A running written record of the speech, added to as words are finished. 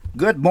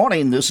Good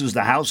morning. This is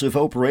the House of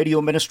Hope Radio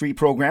Ministry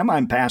program.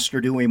 I'm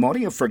Pastor Dewey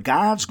Moody of For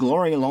God's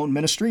Glory Alone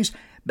Ministries,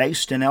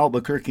 based in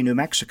Albuquerque, New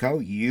Mexico.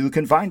 You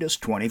can find us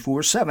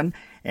 24/7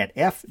 at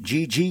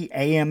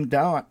fggam.org,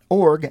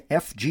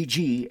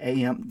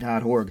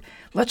 fggam.org.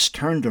 Let's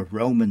turn to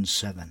Romans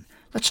 7.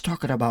 Let's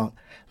talk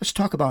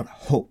about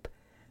hope.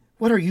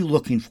 What are you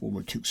looking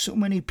forward to? So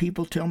many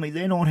people tell me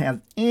they don't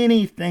have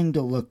anything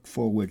to look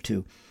forward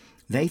to.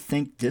 They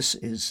think this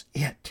is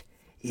it.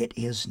 It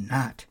is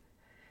not.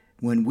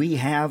 When we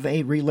have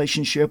a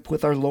relationship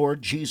with our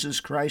Lord Jesus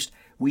Christ,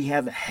 we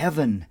have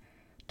heaven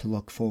to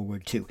look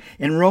forward to.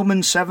 In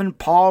Romans 7,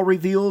 Paul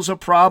reveals a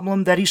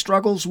problem that he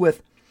struggles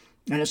with,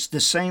 and it's the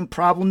same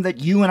problem that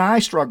you and I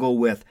struggle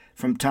with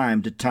from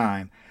time to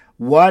time.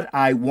 What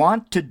I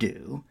want to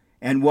do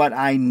and what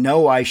I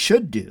know I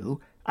should do,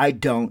 I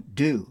don't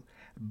do.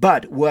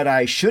 But what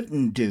I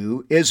shouldn't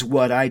do is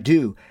what I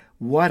do.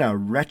 What a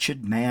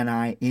wretched man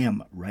I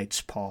am, writes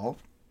Paul.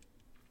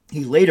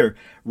 He later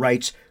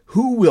writes,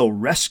 "Who will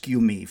rescue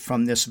me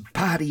from this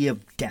body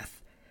of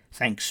death?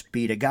 Thanks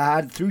be to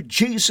God through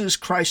Jesus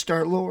Christ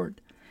our Lord."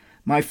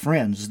 My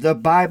friends, the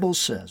Bible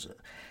says,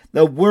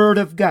 the Word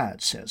of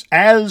God says,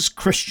 as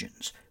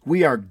Christians,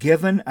 we are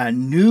given a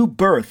new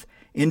birth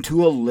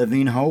into a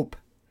living hope.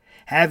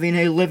 Having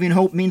a living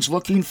hope means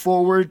looking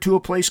forward to a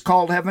place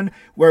called heaven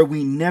where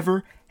we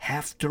never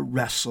have to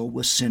wrestle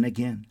with sin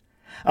again.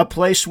 A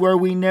place where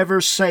we never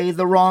say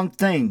the wrong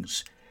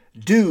things,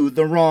 do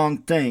the wrong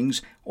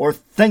things, or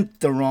think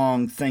the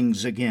wrong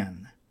things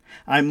again.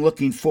 I'm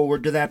looking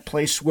forward to that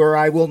place where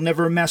I will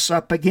never mess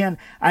up again.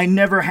 I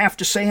never have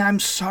to say I'm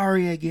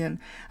sorry again.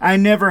 I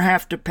never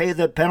have to pay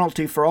the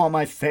penalty for all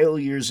my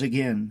failures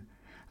again.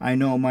 I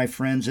know, my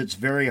friends, it's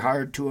very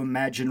hard to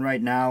imagine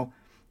right now,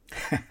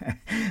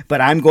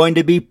 but I'm going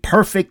to be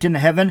perfect in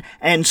heaven,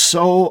 and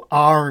so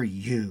are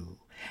you.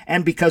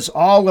 And because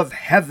all of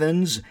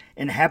heaven's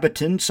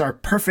inhabitants are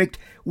perfect,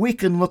 we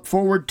can look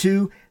forward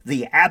to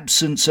the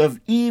absence of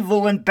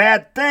evil and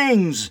bad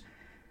things.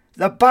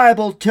 The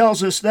Bible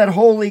tells us that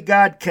holy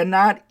God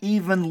cannot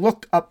even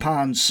look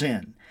upon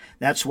sin.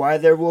 That's why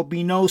there will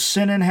be no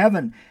sin in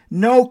heaven,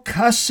 no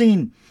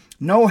cussing,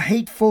 no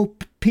hateful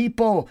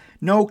people,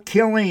 no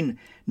killing,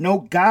 no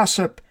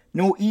gossip,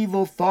 no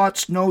evil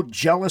thoughts, no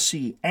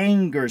jealousy,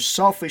 anger,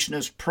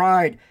 selfishness,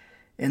 pride,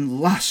 and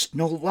lust,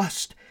 no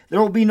lust. There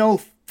will be no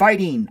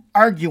fighting,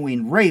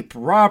 arguing, rape,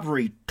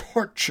 robbery,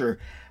 torture,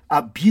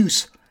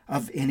 abuse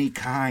of any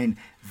kind.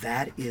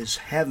 That is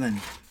heaven.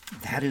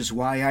 That is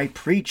why I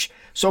preach,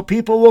 so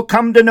people will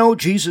come to know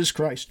Jesus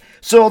Christ,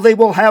 so they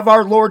will have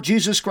our Lord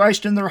Jesus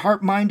Christ in their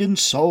heart, mind, and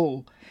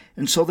soul,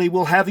 and so they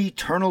will have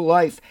eternal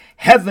life.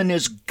 Heaven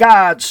is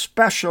God's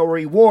special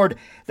reward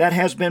that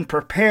has been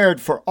prepared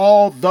for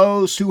all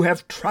those who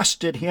have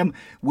trusted Him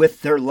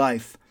with their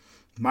life.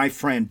 My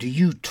friend, do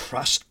you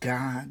trust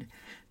God?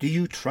 Do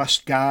you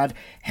trust God?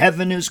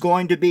 Heaven is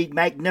going to be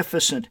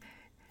magnificent,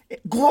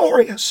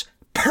 glorious,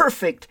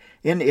 perfect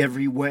in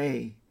every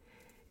way.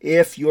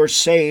 If you're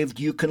saved,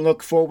 you can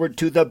look forward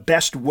to the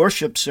best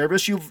worship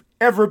service you've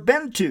ever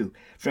been to.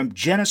 From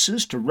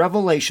Genesis to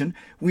Revelation,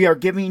 we are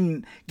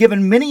given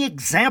many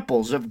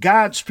examples of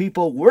God's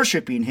people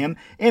worshiping Him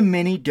in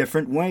many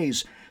different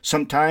ways.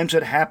 Sometimes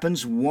it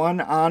happens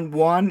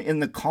one-on-one in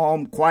the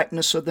calm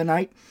quietness of the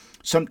night.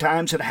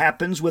 Sometimes it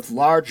happens with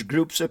large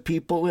groups of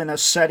people in a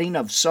setting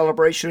of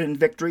celebration and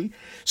victory.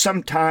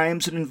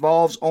 Sometimes it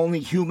involves only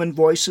human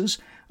voices.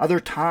 Other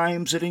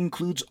times it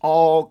includes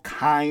all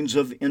kinds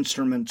of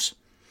instruments.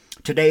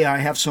 Today I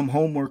have some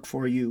homework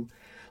for you.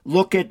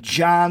 Look at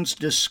John's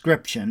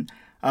description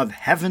of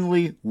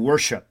heavenly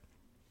worship.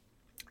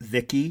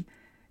 Vicki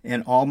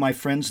and all my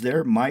friends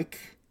there,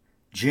 Mike,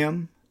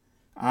 Jim,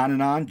 on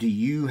and on, do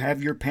you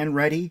have your pen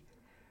ready?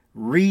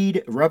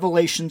 Read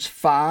Revelations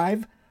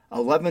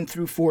 5:11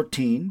 through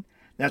 14.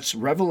 That's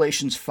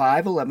Revelations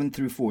 5:11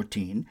 through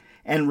 14.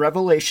 And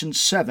Revelation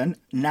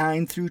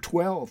 7:9 through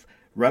 12.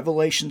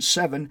 Revelation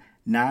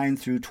 7:9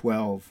 through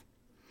 12.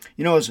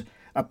 You know, as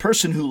a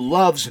person who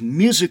loves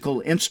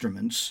musical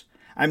instruments,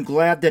 I'm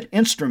glad that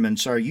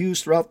instruments are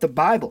used throughout the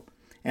Bible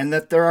and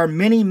that there are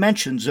many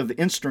mentions of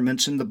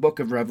instruments in the book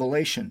of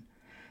Revelation.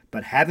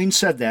 But having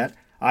said that,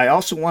 I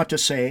also want to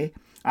say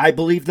I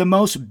believe the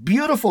most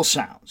beautiful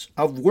sounds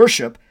of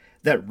worship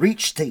that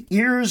reach the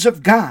ears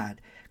of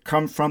God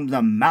come from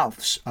the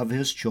mouths of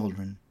His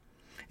children.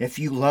 If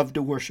you love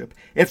to worship,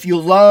 if you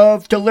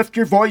love to lift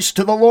your voice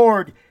to the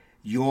Lord,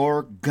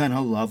 you're gonna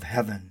love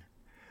heaven.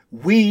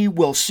 We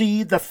will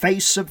see the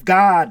face of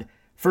God.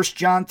 1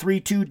 John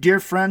 3:2, dear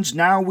friends,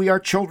 now we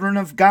are children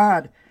of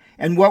God,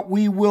 and what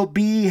we will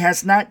be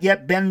has not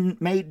yet been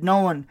made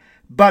known.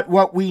 But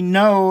what we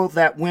know,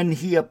 that when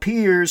He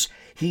appears,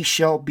 He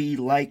shall be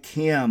like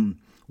Him.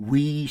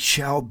 We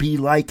shall be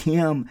like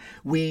Him.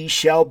 We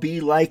shall be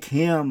like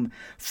Him.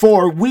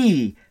 For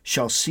we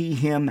shall see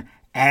Him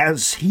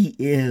as He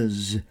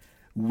is.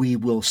 We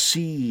will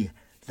see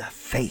the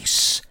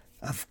face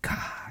of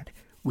God.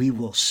 We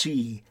will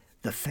see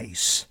the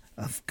face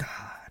of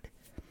God.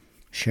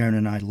 Sharon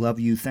and I love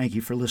you. Thank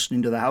you for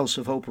listening to the House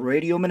of Hope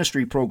Radio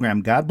Ministry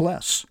program. God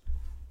bless.